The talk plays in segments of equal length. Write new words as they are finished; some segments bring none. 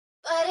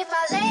if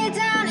I lay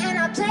down and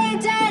I play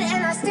dead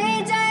and I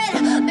stay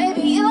dead,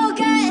 maybe you'll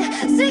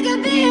get sick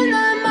of being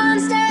the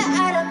monster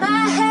out of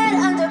my head,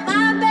 under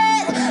my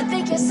bed,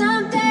 thinking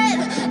something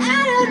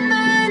out of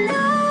my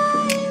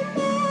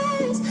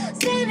nightmares,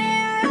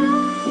 standing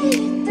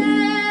right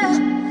there.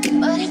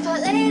 But if I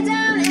lay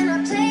down and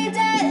I play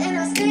dead and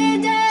I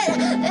stay dead,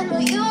 then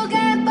will you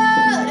get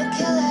bored of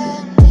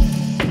killing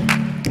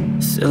me?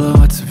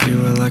 Silhouettes of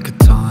you are like a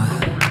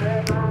taunt.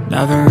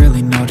 Never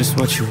really know just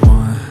what you want.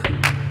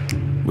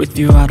 With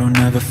you I don't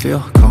ever feel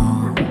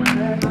calm.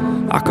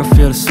 I can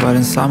feel the sweat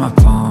inside my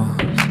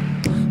palms.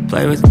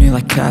 Play with me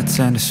like cats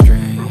and a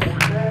string.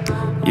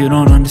 You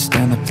don't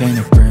understand the pain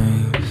it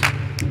brings.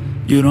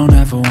 You don't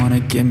ever wanna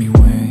give me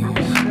wings.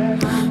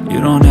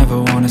 You don't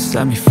ever wanna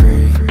set me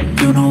free.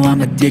 You know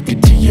I'm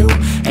addicted to you,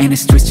 and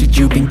it's twisted,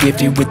 you've been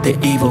gifted with the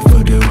evil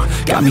voodoo.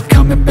 Got me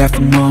coming back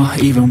for more,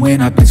 even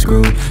when I've been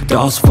screwed.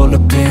 Dolls full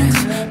of pins,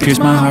 pierce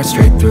my heart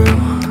straight through.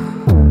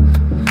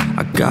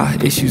 I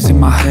got issues in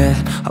my head,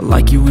 I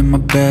like you in my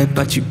bed,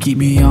 but you keep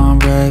me on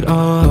red.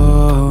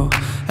 Oh,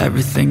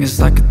 everything is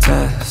like a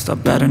test, I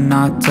better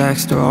not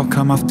text or I'll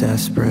come off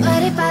desperate.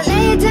 But if I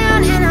lay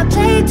down and I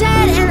play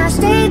dead and I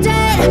stay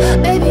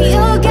dead, baby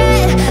you'll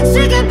get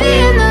sick of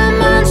being the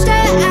monster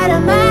out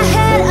of my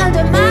head,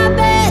 under my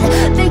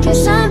bed, thinking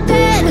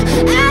something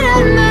out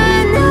of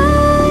my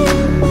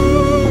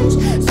nightmares,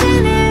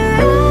 standing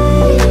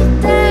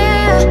right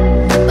there.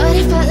 But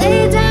if I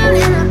lay down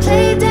and I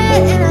play dead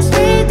and I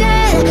stay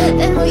dead,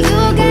 then will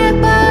you get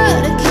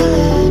bored of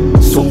killing me?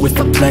 So if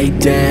I play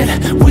dead,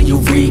 will you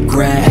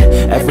regret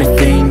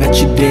everything that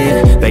you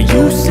did, that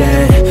you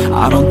said?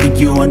 I don't think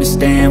you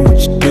understand what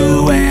you're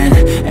doing,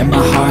 and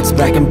my heart's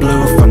black and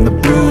blue from the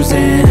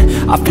bruising.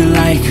 I feel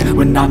like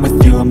when I'm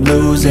with you I'm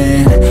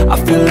losing. I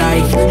feel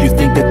like you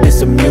think that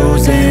this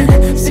amusing,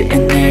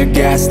 sitting there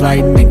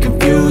gaslighting and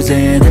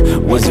confusing.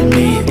 Was it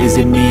me? Is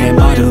it me? Am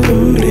I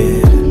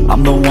deluded?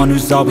 I'm the one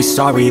who's always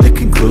sorry, the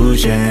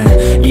conclusion,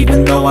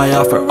 even though I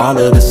offer all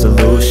of the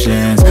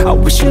solutions. I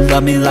wish you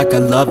loved me like I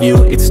love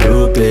you, it's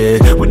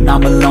stupid. When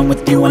I'm alone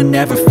with you I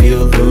never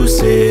feel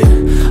lucid.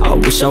 I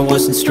wish I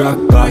wasn't struck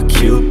by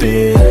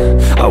Cupid.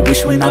 I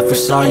wish when I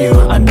first saw you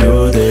I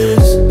knew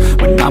this.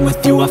 When I'm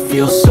with you I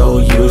feel so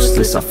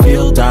useless, I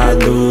feel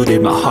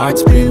diluted, my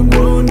heart's been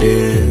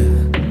wounded.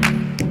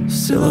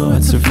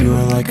 Silhouettes of you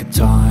are like a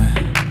taunt.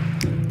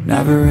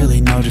 Never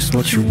really know just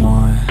what you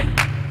want.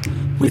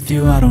 With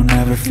you I don't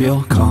ever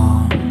feel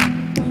calm.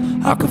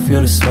 I can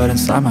feel the sweat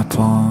inside my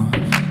palms.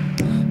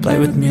 Play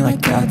with me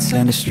like cats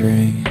and a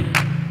string.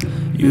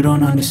 You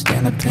don't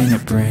understand the pain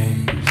it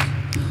brings.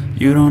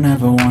 You don't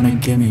ever wanna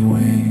give me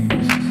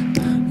wings.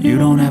 You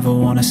don't ever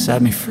wanna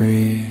set me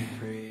free.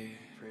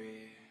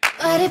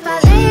 But if I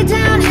lay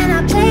down and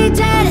I play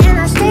dead and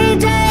I stay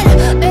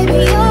dead,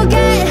 baby you'll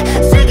get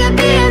sick of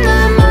being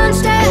the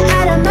monster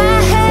out of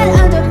my head,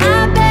 under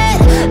my bed,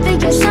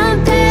 thinking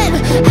something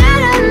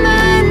out of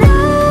my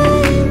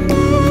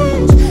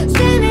nightmares,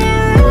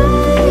 standing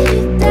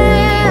right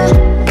there.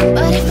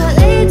 But if I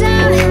lay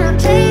down and I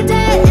play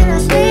dead and I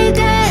stay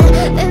dead,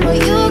 then will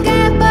you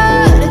get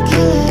bored of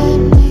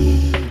killing me?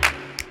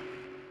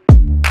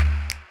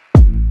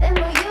 Then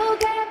will you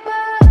get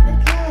bored of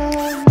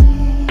killing me?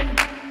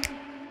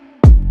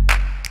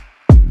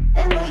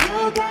 Then will you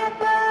get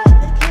bored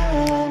of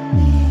killing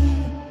me?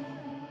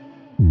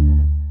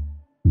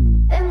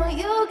 Then will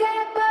you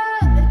get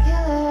bored of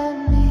killing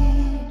me?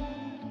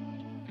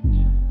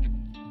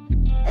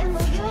 Then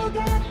will you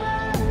get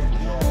bored of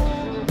killing me?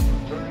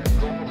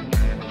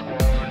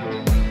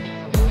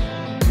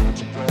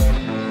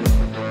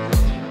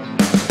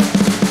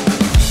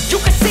 You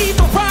can see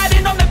the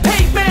writing on the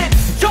pavement.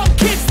 Young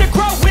kids, they're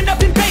growing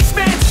up in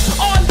basements.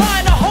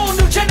 Online, a whole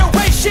new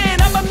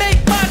generation. I'ma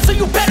make mine, so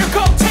you better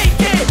go take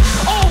it.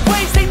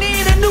 Always, they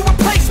need a new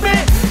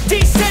replacement.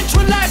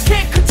 Decentralized,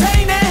 can't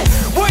contain it.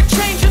 We're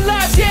changing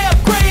lives, yeah,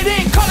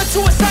 upgrading. Call it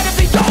suicide of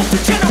the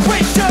older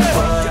generation.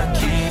 What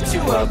keeps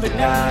you up at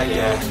night,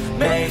 yeah?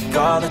 Make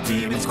all the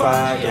demons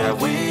quiet, yeah.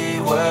 We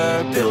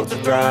were built to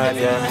thrive,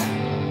 yeah.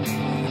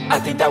 I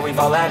think that we've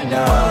all had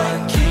enough.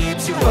 What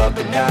keeps you up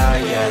at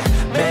night, yeah?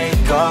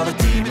 Make all the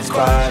demons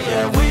quiet,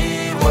 yeah.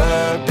 We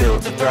were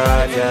built to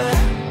thrive, yeah.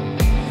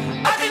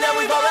 I think that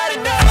we've all had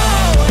enough.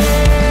 Oh,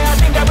 yeah, I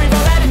think that we've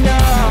all had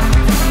enough.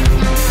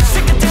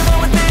 Sick of dealing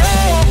with the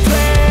old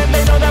plan.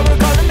 They know that we're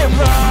calling it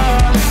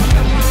wrong.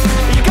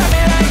 You got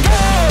me like,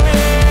 oh,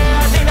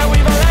 yeah, I think that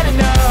we've all had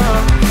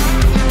enough.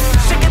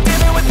 Sick of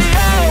dealing with the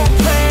old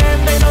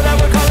plan. They know that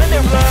we're calling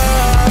it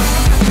wrong.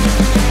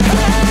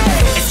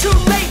 Hey, it's too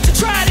late to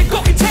try to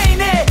go contain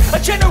it. A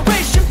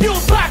generation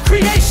fueled by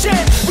creation.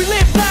 We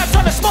live lives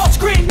on a small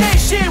screen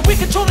nation. We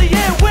control the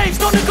airwaves,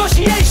 no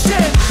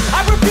negotiation.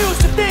 I refuse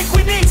to think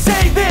we need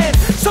saving.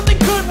 Something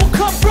good will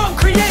come from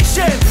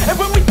creation. And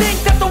when we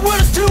think that the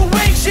world is too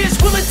anxious,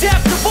 we'll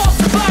adapt, evolve,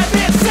 survive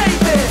and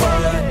save it.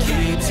 What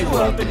keeps you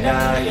up at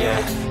night,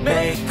 yeah?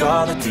 Make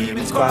all the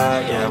demons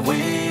quiet, yeah.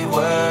 We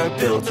were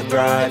built to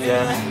thrive,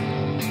 yeah.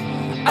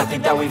 I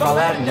think that we've all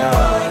had enough.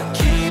 What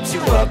keeps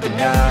keeps you up at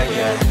night,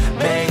 yeah.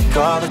 Make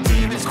all the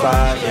demons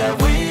quiet, yeah.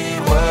 We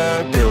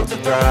were built to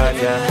thrive,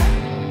 yeah.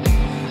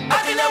 I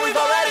think that we've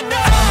all had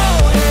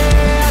enough,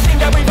 yeah. I think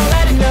that we've all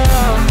had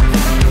enough.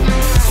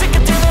 Sick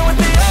of dealing with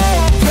the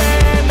old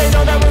plan. They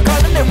know that we're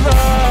calling it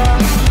wrong.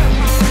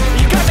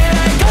 You got me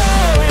like,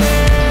 oh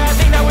yeah. I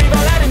think that we've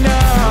all had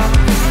enough.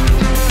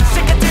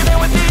 Sick of dealing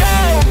with the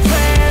old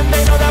plan.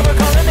 They know that we're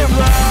calling it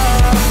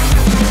wrong.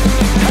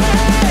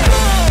 Hey,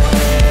 oh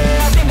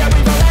yeah. I think that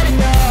we've all had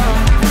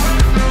enough.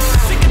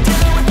 Sick of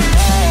dealing with the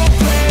old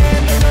plan.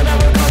 They know that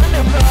we're calling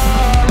it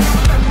wrong.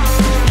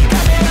 You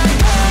got me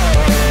like, oh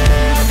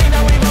yeah. I think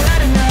that we've all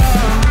had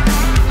enough.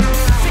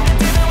 Sick of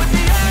dealing with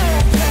the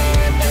old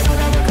plan. They know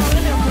that we're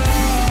calling it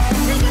wrong.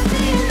 Sick of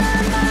being the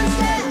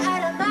monster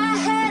out of my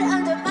head,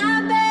 under my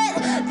bed.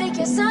 Think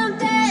you're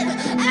something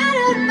out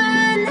of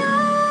my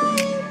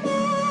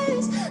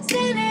nightmares.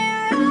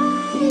 Standing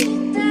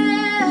right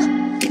there.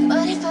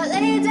 But if I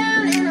lay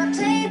down and I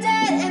play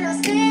dead and I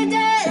stay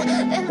dead,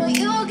 then will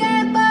you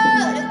get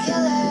bored of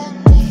killing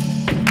me?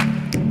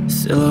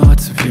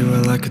 Silhouettes of you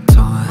are like a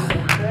taunt.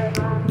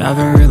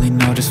 Never really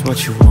know just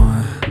what you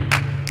want.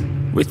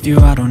 With you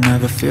I don't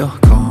ever feel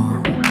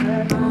calm.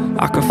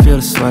 I can feel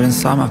the sweat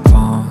inside my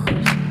palms.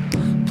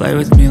 Play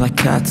with me like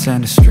cats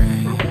and a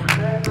string.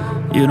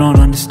 You don't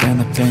understand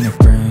the pain it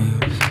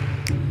brings.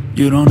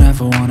 You don't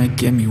ever wanna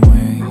give me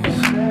wings.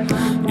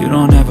 You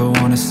don't ever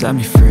wanna set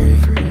me free.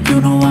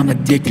 You know I'm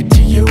addicted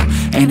to you,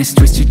 and it's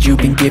twisted, you've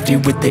been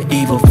gifted with the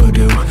evil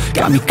voodoo.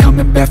 Got me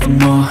coming back for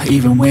more,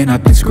 even when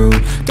I've been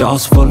screwed.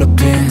 Dolls full of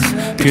pins,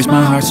 pierce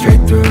my heart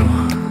straight through.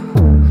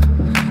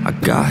 I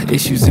got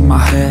issues in my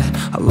head,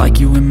 I like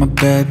you in my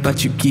bed,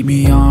 but you keep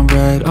me on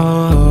red.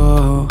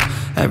 Oh,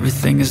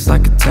 everything is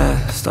like a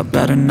test. I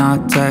better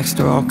not text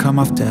or I'll come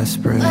off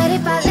desperate. But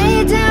if I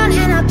lay down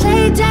and I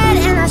play dead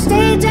and I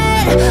stay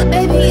dead,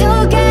 baby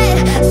you'll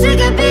get sick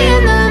of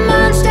being the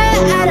monster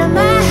out of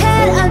my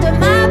head, under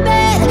my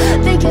bed.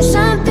 Think you're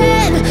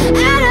something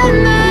out of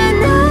my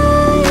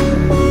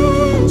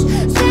nightmares.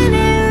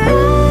 Standing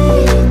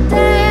right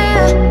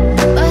there.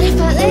 But if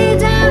I lay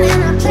down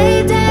and I play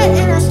dead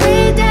and I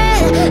stay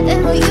dead, then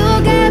will you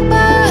get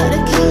bored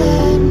of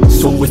killing me?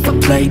 So if I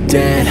play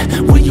dead,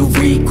 will you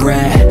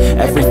regret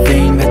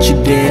everything that you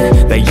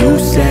did, that you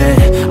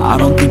said? I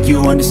don't think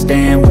you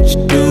understand what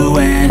you're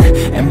doing,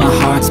 and my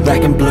heart's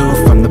black and blue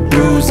from the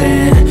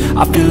bruising.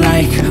 I feel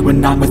like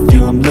when I'm with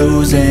you I'm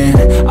losing.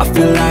 I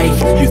feel like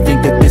you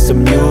think that this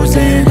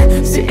amusing,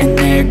 sitting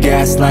there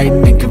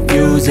gaslighting and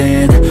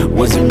confusing.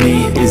 Was it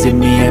me? Is it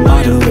me? Am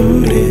I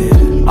deluded?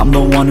 I'm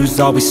the one who's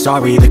always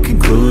sorry, the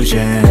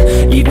conclusion.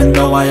 Even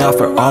though I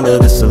offer all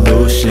of the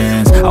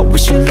solutions. I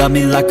wish you loved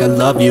me like I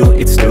love you,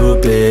 it's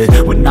stupid.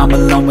 When I'm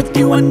alone with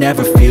you I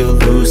never feel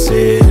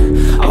lucid.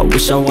 I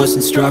wish I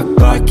wasn't struck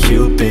by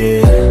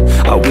Cupid.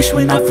 I wish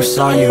when I first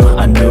saw you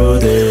I knew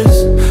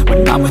this.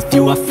 When I'm with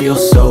you I feel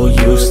so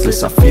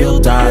useless. I feel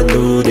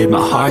diluted,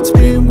 my heart's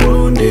been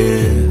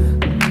wounded.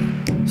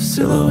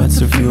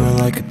 Silhouettes of you are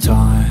like a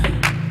taunt.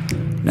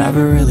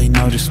 Never really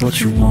know just what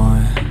you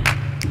want.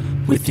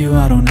 With you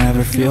I don't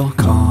ever feel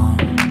calm.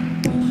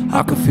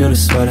 I can feel the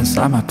sweat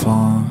inside my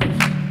palms.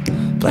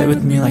 Play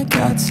with me like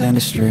cats and a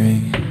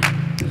string.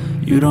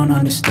 You don't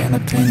understand the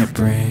pain it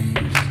brings.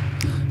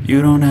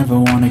 You don't ever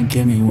wanna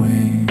give me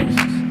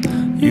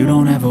wings. You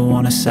don't ever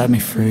wanna set me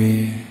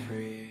free.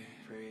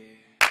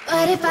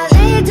 But if I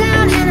lay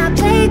down and I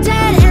play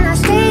dead and I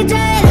stay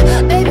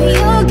dead, baby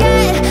you'll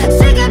get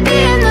sick of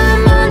being the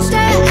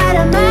monster out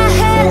of my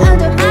head,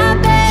 under my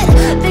bed.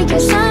 Think you're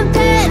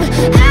something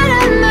out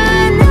of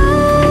my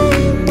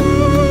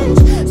nightmares.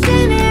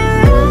 Standing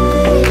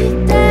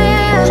right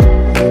there.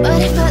 But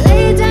if I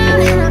lay down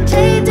and I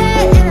play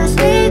dead and I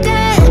stay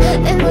dead,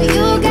 then will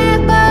you get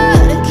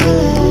bored of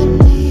killing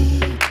me?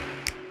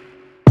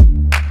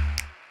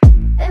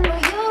 Then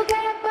will you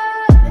get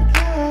bored of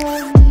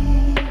killing me?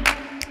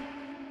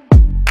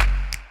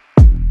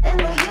 And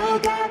will you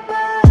get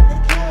bored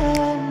of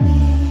killing me?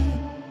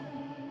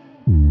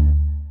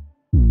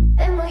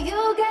 And will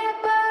you get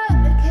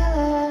bored of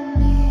killing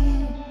me?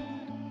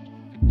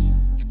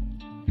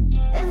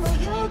 And will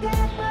you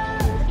get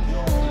bored of killing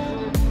me?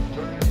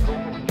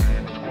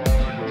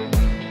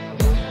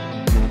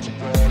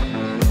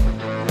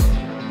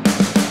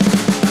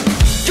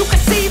 You can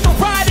see the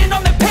writing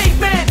on the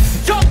pavement.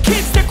 Young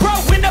kids, they're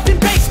growing up in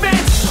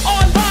basements.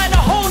 Online, a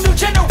whole new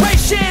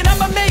generation.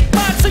 I'ma make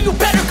mine, so you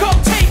better go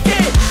take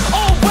it.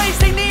 Always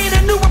they need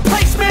a new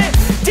replacement.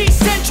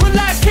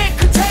 Decentralized, can't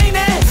contain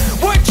it.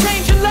 We're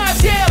changing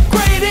lives, yeah,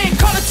 upgrading.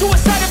 Call it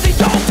suicide of the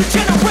older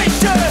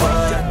generation.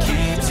 What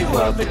keeps you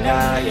up at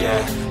night,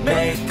 yeah?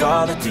 Make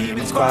all the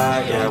demons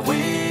quiet, yeah.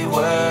 We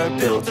were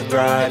built to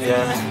thrive,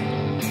 yeah.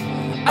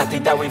 I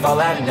think that we've all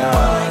had enough.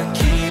 What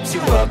keeps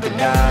you up at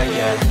night,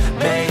 yeah?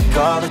 Make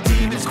all the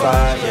demons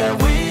quiet, yeah.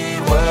 We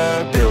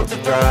were built to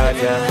thrive,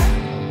 yeah.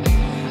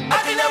 I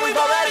think that we've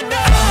all had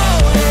enough.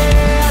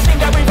 Yeah, I think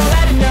that we've all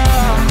had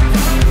enough.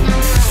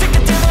 Sick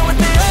of dealing with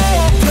the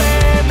old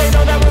plan. They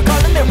know that we're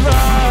calling it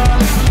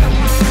wrong.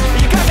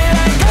 You got me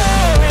like,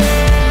 oh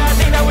yeah, I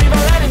think that we've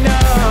all had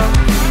enough.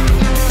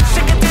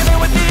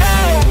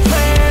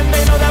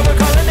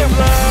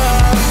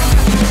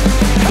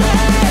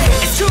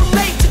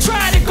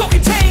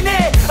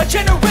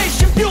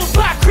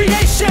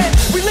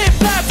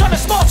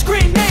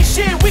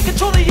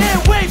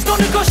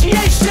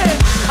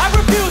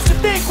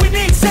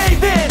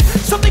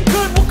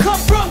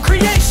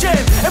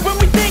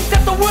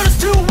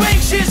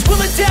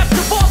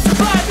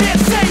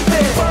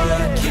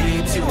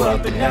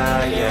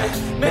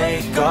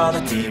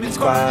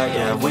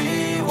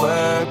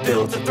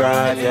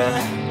 thrive,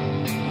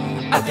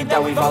 yeah. I think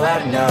that we've all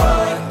had enough.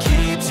 What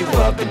keeps you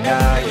up at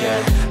night,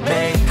 yeah.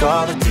 Make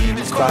all the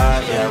demons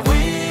quiet, yeah.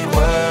 We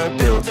were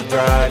built to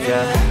thrive,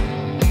 yeah.